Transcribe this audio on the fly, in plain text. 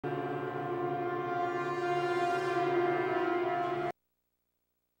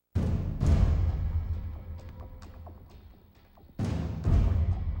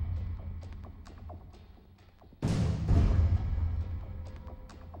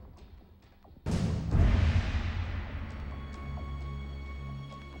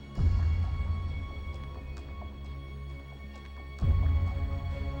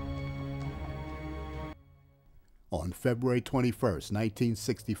On February 21,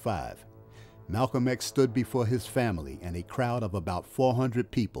 1965, Malcolm X stood before his family and a crowd of about 400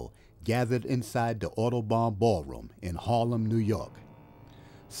 people gathered inside the Autobahn Ballroom in Harlem, New York.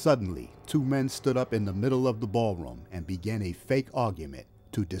 Suddenly, two men stood up in the middle of the ballroom and began a fake argument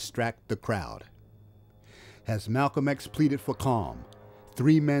to distract the crowd. As Malcolm X pleaded for calm,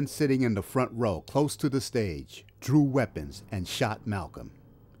 three men sitting in the front row close to the stage drew weapons and shot Malcolm.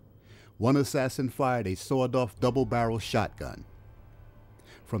 One assassin fired a sawed-off double-barrel shotgun.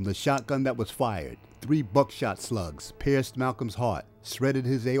 From the shotgun that was fired, 3 buckshot slugs pierced Malcolm's heart, shredded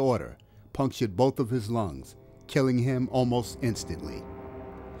his aorta, punctured both of his lungs, killing him almost instantly.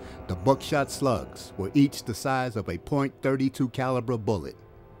 The buckshot slugs were each the size of a .32 caliber bullet.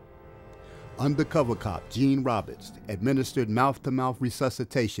 Undercover cop Gene Roberts administered mouth-to-mouth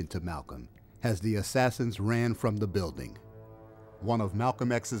resuscitation to Malcolm as the assassins ran from the building. One of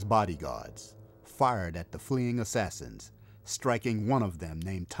Malcolm X's bodyguards fired at the fleeing assassins, striking one of them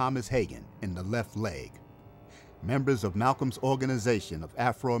named Thomas Hagen in the left leg. Members of Malcolm's Organization of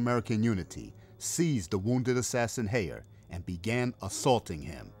Afro-American Unity seized the wounded assassin Hayer and began assaulting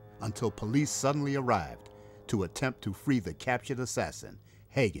him until police suddenly arrived to attempt to free the captured assassin,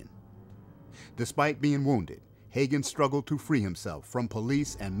 Hagen. Despite being wounded, Hagen struggled to free himself from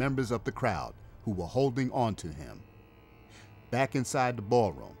police and members of the crowd who were holding on to him. Back inside the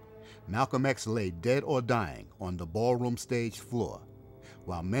ballroom, Malcolm X lay dead or dying on the ballroom stage floor,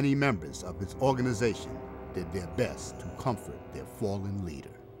 while many members of his organization did their best to comfort their fallen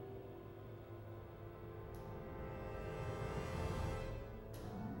leader.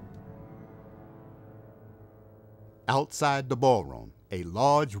 Outside the ballroom, a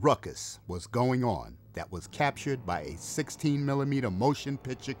large ruckus was going on that was captured by a 16mm motion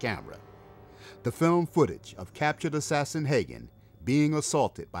picture camera. The film footage of captured assassin Hagen being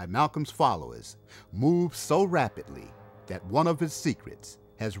assaulted by Malcolm's followers moved so rapidly that one of his secrets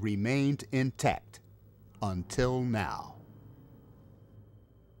has remained intact until now.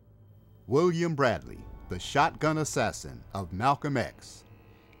 William Bradley, the shotgun assassin of Malcolm X,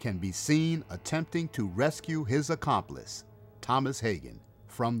 can be seen attempting to rescue his accomplice, Thomas Hagen,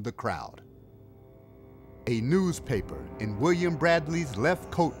 from the crowd. A newspaper in William Bradley's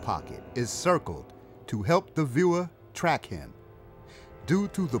left coat pocket is circled to help the viewer track him. Due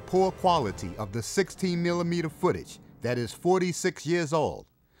to the poor quality of the 16mm footage that is 46 years old,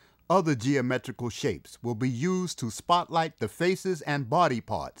 other geometrical shapes will be used to spotlight the faces and body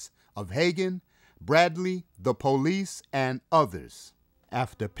parts of Hagen, Bradley, the police, and others.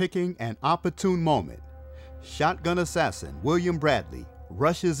 After picking an opportune moment, shotgun assassin William Bradley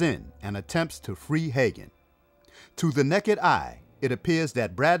rushes in and attempts to free Hagen. To the naked eye, it appears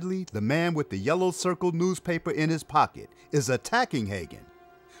that Bradley, the man with the yellow circled newspaper in his pocket, is attacking Hagen,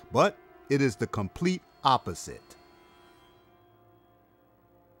 but it is the complete opposite.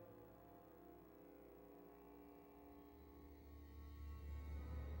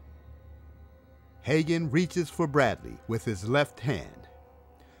 Hagen reaches for Bradley with his left hand.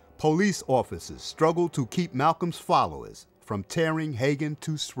 Police officers struggle to keep Malcolm's followers from tearing Hagen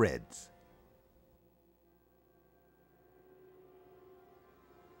to shreds.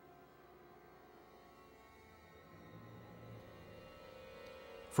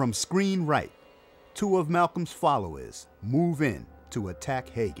 From screen right, 2 of Malcolm's followers move in to attack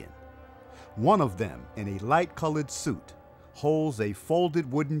Hagen. One of them, in a light-colored suit, holds a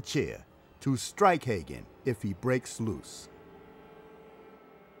folded wooden chair to strike Hagen if he breaks loose.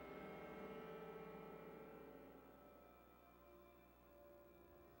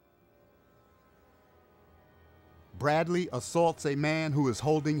 Bradley assaults a man who is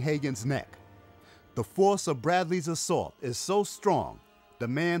holding Hagen's neck. The force of Bradley's assault is so strong, the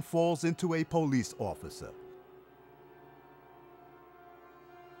man falls into a police officer.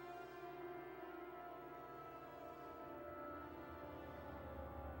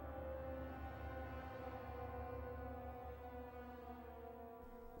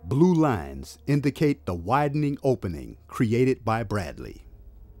 Blue lines indicate the widening opening created by Bradley.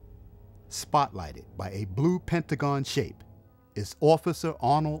 Spotlighted by a blue pentagon shape is Officer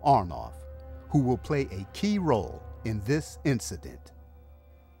Arnold Arnoff, who will play a key role in this incident.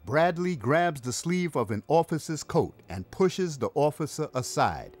 Bradley grabs the sleeve of an officer's coat and pushes the officer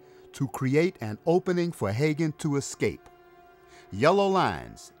aside to create an opening for Hagen to escape. Yellow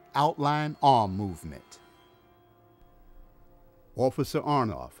lines outline arm movement. Officer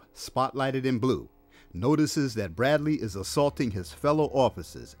Arnoff, spotlighted in blue, notices that Bradley is assaulting his fellow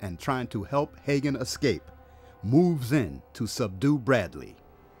officers and trying to help Hagen escape, moves in to subdue Bradley.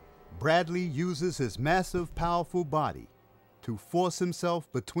 Bradley uses his massive, powerful body to force himself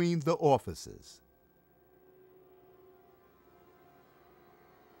between the officers.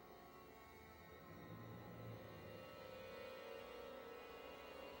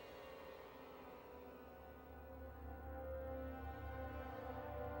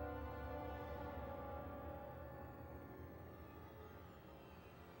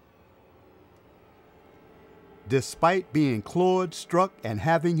 Despite being clawed, struck, and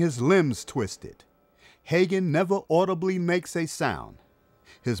having his limbs twisted, Hagen never audibly makes a sound.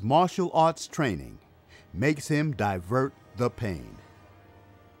 His martial arts training makes him divert the pain.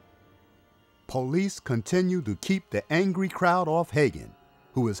 Police continue to keep the angry crowd off Hagen,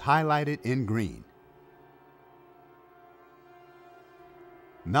 who is highlighted in green.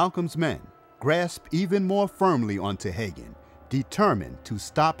 Malcolm's men grasp even more firmly onto Hagen, determined to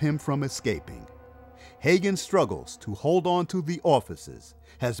stop him from escaping. Hagen struggles to hold on to the officers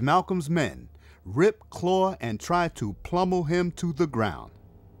as Malcolm's men rip, claw, and try to pummel him to the ground.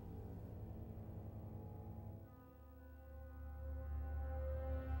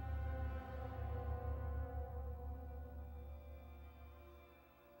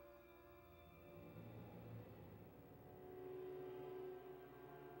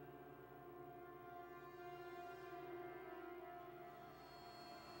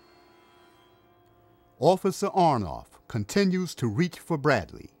 Officer Arnoff continues to reach for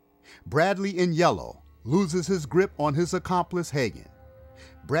Bradley. Bradley in yellow loses his grip on his accomplice Hagen.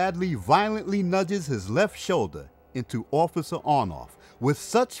 Bradley violently nudges his left shoulder into Officer Arnoff with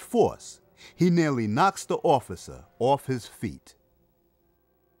such force he nearly knocks the officer off his feet.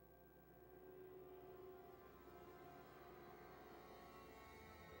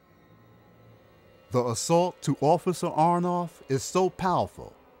 The assault to Officer Arnoff is so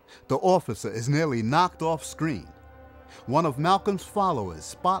powerful, the officer is nearly knocked off screen. One of Malcolm's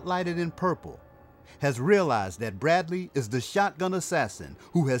followers, spotlighted in purple, has realized that Bradley is the shotgun assassin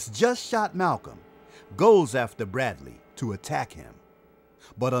who has just shot Malcolm, goes after Bradley to attack him.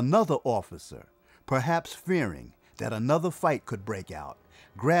 But another officer, perhaps fearing that another fight could break out,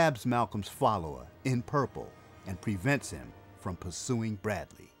 grabs Malcolm's follower in purple and prevents him from pursuing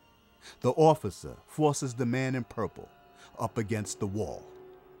Bradley. The officer forces the man in purple up against the wall.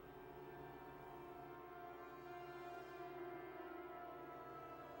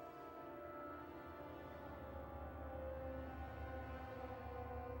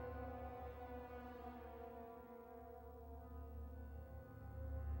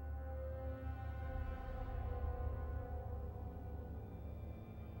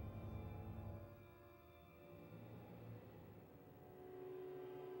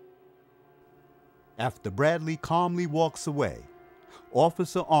 After Bradley calmly walks away,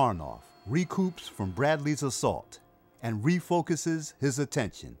 Officer Arnoff recoups from Bradley's assault and refocuses his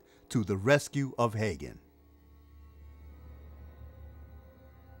attention to the rescue of Hagen.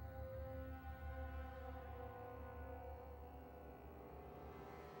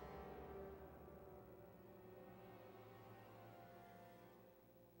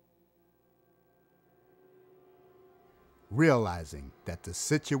 Realizing that the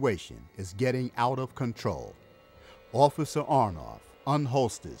situation is getting out of control, Officer Arnoff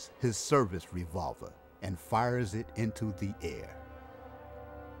unholsters his service revolver and fires it into the air.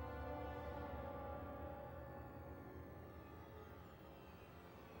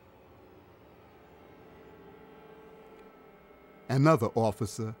 Another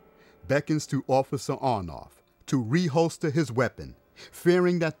officer beckons to Officer Arnoff to reholster his weapon,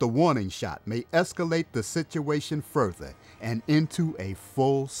 fearing that the warning shot may escalate the situation further and into a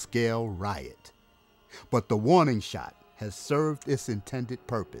full-scale riot. But the warning shot has served its intended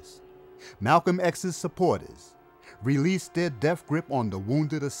purpose. Malcolm X's supporters released their death grip on the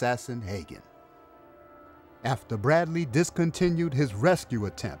wounded assassin Hagen. After Bradley discontinued his rescue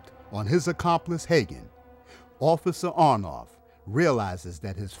attempt on his accomplice Hagen, Officer Arnoff realizes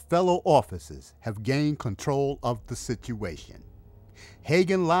that his fellow officers have gained control of the situation.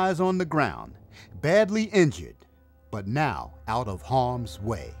 Hagen lies on the ground, badly injured, but now out of harm's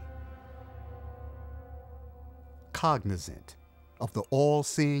way. Cognizant of the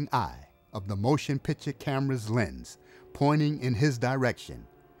all-seeing eye of the motion picture camera's lens pointing in his direction,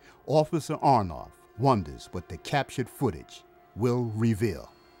 Officer Arnoff wonders what the captured footage will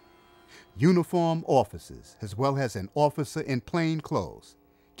reveal. Uniformed officers, as well as an officer in plain clothes,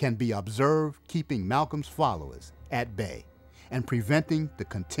 can be observed keeping Malcolm's followers at bay and preventing the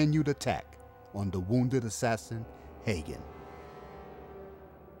continued attack on the wounded assassin Hagen.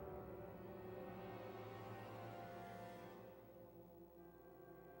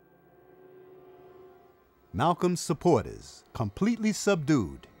 Malcolm's supporters, completely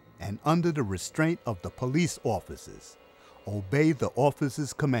subdued and under the restraint of the police officers, obey the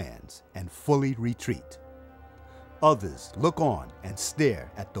officers' commands and fully retreat. Others look on and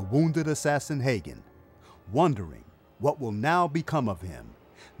stare at the wounded assassin Hagen, wondering what will now become of him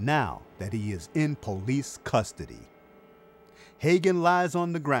now that he is in police custody. Hagen lies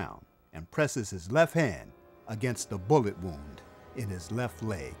on the ground and presses his left hand against the bullet wound in his left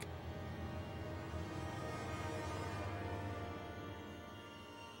leg.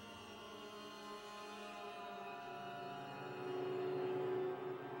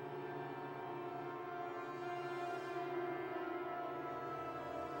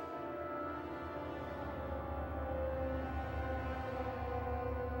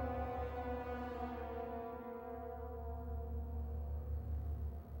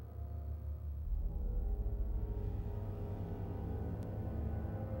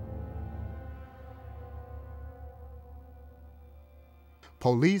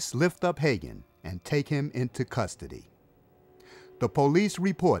 Police lift up Hagen and take him into custody. The police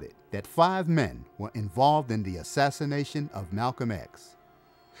reported that 5 men were involved in the assassination of Malcolm X.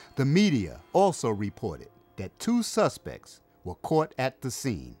 The media also reported that 2 suspects were caught at the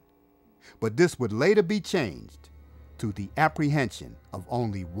scene, but this would later be changed to the apprehension of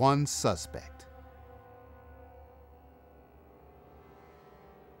only 1 suspect.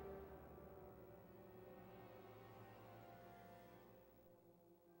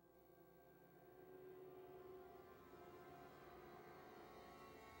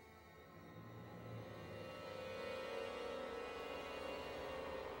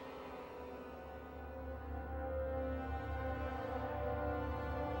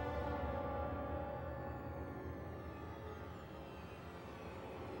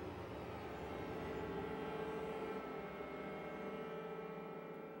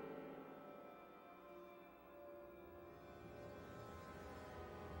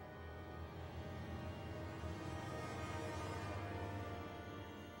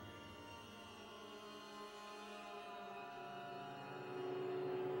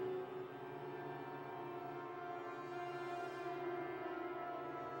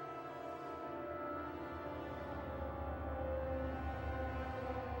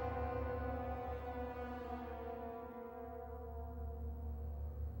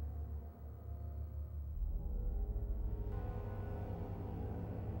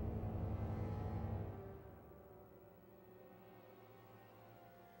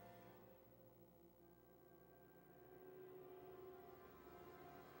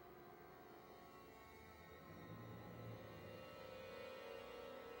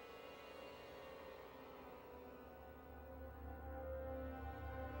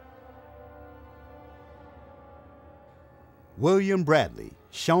 William Bradley,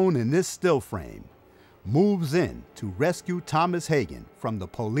 shown in this still frame, moves in to rescue Thomas Hagen from the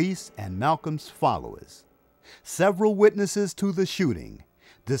police and Malcolm's followers. Several witnesses to the shooting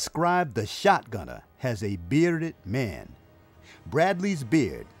describe the shotgunner as a bearded man. Bradley's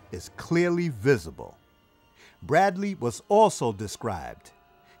beard is clearly visible. Bradley was also described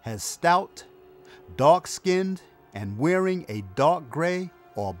as stout, dark-skinned, and wearing a dark gray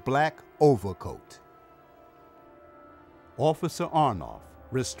or black overcoat. Officer Arnoff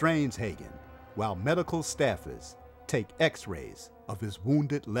restrains Hagen while medical staffers take x-rays of his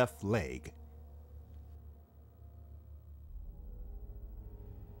wounded left leg.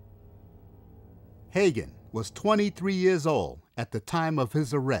 Hagen was 23 years old at the time of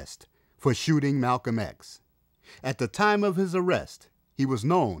his arrest for shooting Malcolm X. At the time of his arrest, he was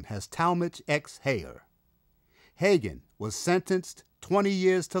known as Talmadge X. Hayer. Hagen was sentenced 20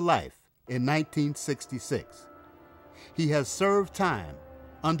 years to life in 1966. He has served time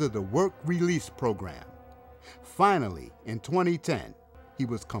under the Work Release Program. Finally, in 2010, he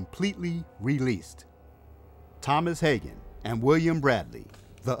was completely released. Thomas Hagen and William Bradley,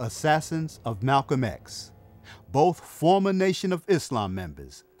 the assassins of Malcolm X, both former Nation of Islam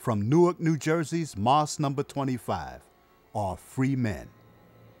members from Newark, New Jersey's Mosque No. 25, are free men.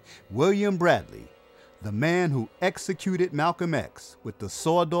 William Bradley, the man who executed Malcolm X with the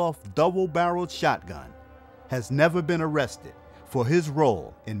sawed-off double-barreled shotgun, has never been arrested for his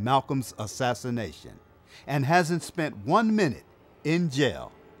role in Malcolm's assassination and hasn't spent 1 minute in jail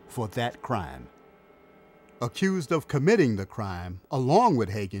for that crime. Accused of committing the crime along with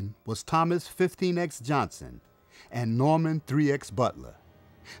Hagen was Thomas 15X Johnson and Norman 3X Butler.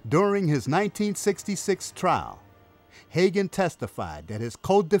 During his 1966 trial, Hagen testified that his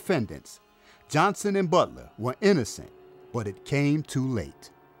co-defendants, Johnson and Butler, were innocent, but it came too late.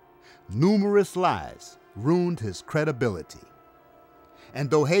 Numerous lies ruined his credibility. And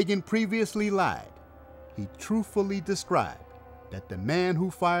though Hagen previously lied, he truthfully described that the man who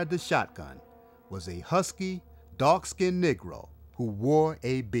fired the shotgun was a husky, dark-skinned Negro who wore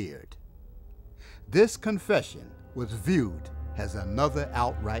a beard. This confession was viewed as another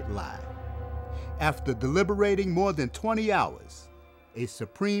outright lie. After deliberating more than 20 hours, a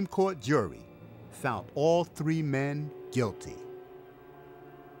Supreme Court jury found all 3 men guilty.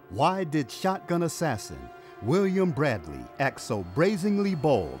 Why did shotgun assassin William Bradley act so brazenly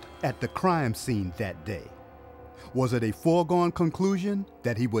bold at the crime scene that day? Was it a foregone conclusion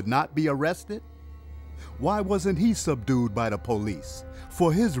that he would not be arrested? Why wasn't he subdued by the police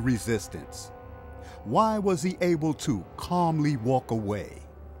for his resistance? Why was he able to calmly walk away?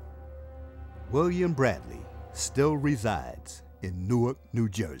 William Bradley still resides in Newark, New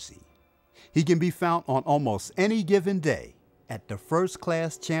Jersey. He can be found on almost any given day at the First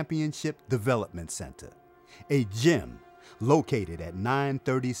Class Championship Development Center, a gym located at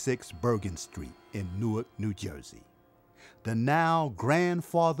 936 Bergen Street in Newark, New Jersey. The now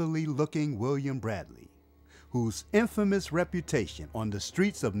grandfatherly-looking William Bradley, whose infamous reputation on the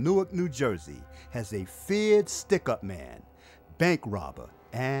streets of Newark, New Jersey as a feared stick-up man, bank robber,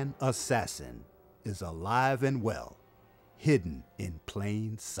 and assassin, is alive and well, hidden in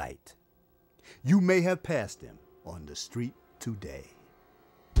plain sight. You may have passed him on the street today.